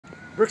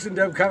Brooks and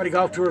Dub Comedy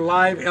Golf Tour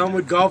live,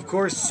 Elmwood Golf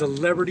Course,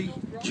 celebrity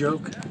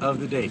joke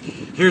of the day.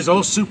 Here's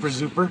old Super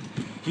Zooper.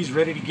 He's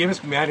ready to give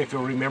us, Matt, if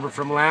you'll remember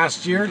from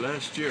last year.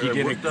 He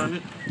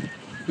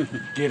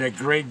did a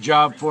great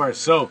job for us.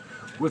 So,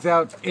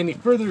 without any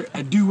further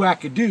ado,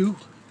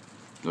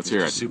 let's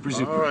hear it. Super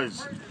Zooper. All right,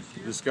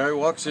 this guy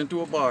walks into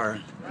a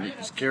bar, and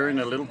he's carrying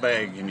a little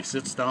bag, and he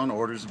sits down and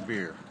orders a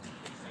beer.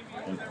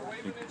 And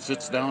he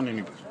sits down and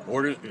he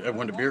orders,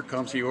 when the beer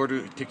comes, he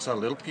takes out a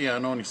little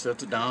piano and he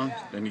sets it down,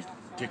 then he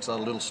takes out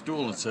a little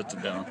stool and sets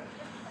it down.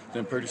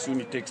 Then pretty soon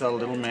he takes out a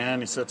little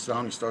man, he sits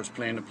down, he starts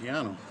playing the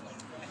piano.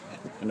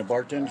 And the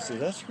bartender says,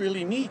 "That's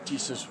really neat." He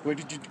says, "Where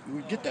did you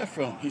get that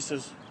from?" He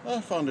says, "I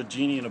found a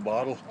genie in a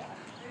bottle."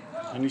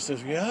 And he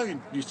says, "Yeah,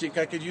 you think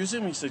I could use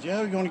him?" He said, "Yeah,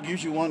 we're going to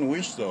give you one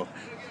wish though."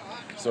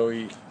 So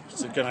he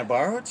said, "Can I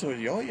borrow it?" So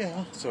he, "Oh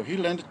yeah." So he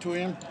lent it to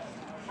him.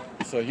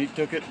 So he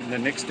took it, and the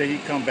next day he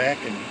come back,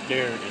 and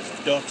there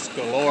is ducks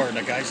galore. And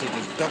the guy said,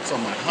 "There's ducks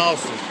on my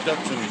house, there's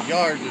ducks in the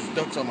yard, there's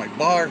ducks on my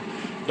bar,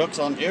 ducks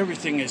on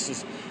everything." He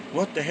says,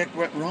 "What the heck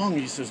went wrong?"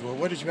 He says, "Well,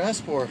 what did you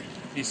ask for?"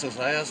 He says,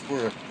 "I asked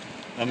for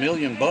 $1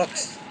 million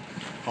bucks."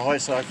 "Oh," I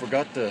said, I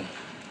forgot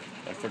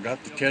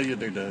to tell you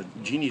that the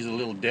genie's a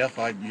little deaf.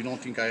 You don't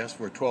think I asked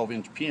for a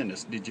 12-inch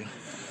pianist, did you?"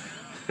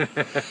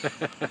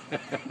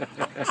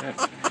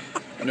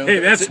 No, hey,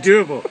 that's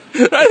doable.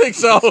 I think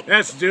so.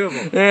 That's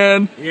doable.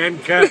 And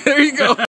uncut. there you go.